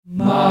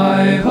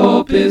My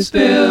hope is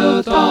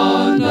built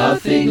on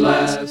nothing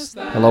less.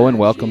 Hello and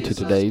welcome to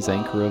today's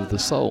Anchor of the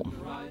Soul.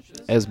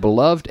 As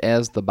beloved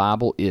as the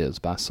Bible is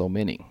by so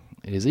many,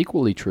 it is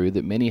equally true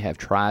that many have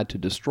tried to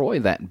destroy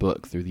that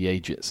book through the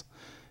ages.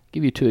 I'll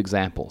give you two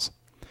examples.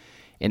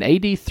 In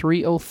AD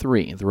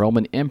 303, the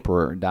Roman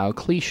Emperor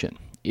Diocletian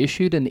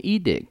issued an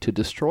edict to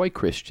destroy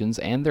Christians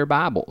and their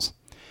Bibles.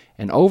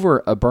 And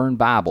over a burned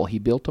Bible, he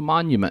built a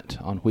monument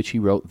on which he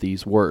wrote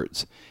these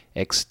words,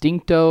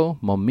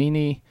 Extincto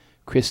Momini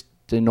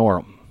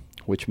Christianorum,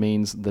 which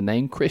means the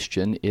name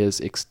Christian is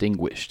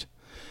extinguished.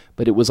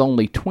 But it was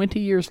only 20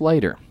 years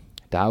later,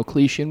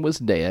 Diocletian was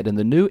dead, and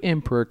the new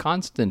emperor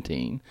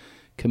Constantine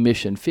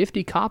commissioned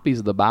 50 copies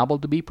of the Bible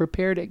to be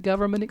prepared at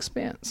government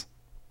expense.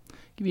 I'll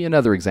give you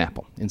another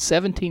example. In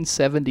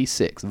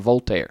 1776,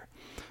 Voltaire,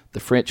 the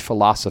French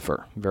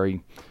philosopher,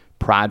 very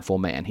prideful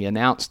man, he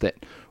announced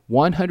that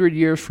 100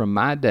 years from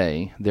my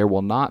day, there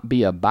will not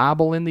be a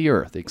Bible in the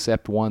earth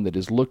except one that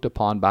is looked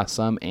upon by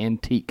some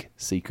antique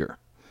seeker.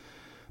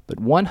 But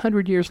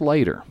 100 years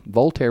later,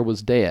 Voltaire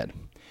was dead,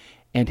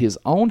 and his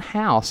own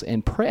house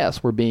and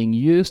press were being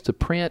used to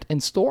print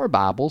and store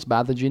Bibles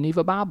by the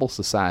Geneva Bible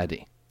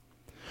Society.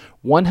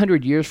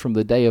 100 years from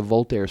the day of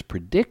Voltaire's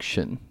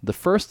prediction, the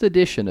first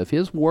edition of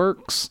his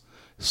works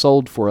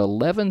sold for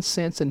 11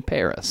 cents in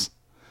Paris.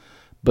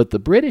 But the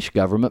British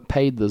government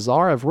paid the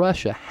Tsar of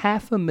Russia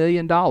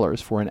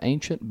 $500,000 for an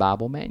ancient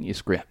Bible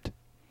manuscript.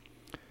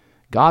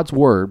 God's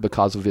word,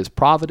 because of his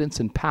providence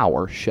and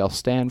power, shall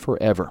stand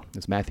forever.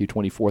 As Matthew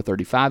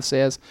 24:35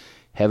 says,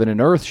 heaven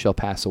and earth shall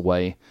pass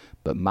away,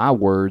 but my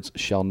words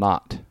shall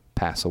not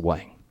pass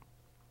away.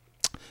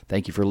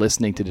 Thank you for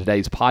listening to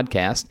today's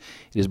podcast.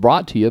 It is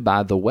brought to you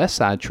by the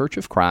Westside Church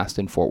of Christ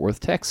in Fort Worth,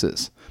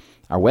 Texas.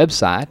 Our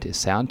website is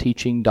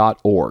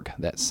soundteaching.org.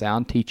 That's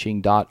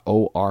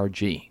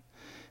soundteaching.org.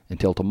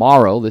 Until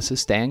tomorrow, this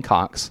is Stan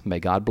Cox. May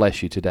God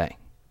bless you today.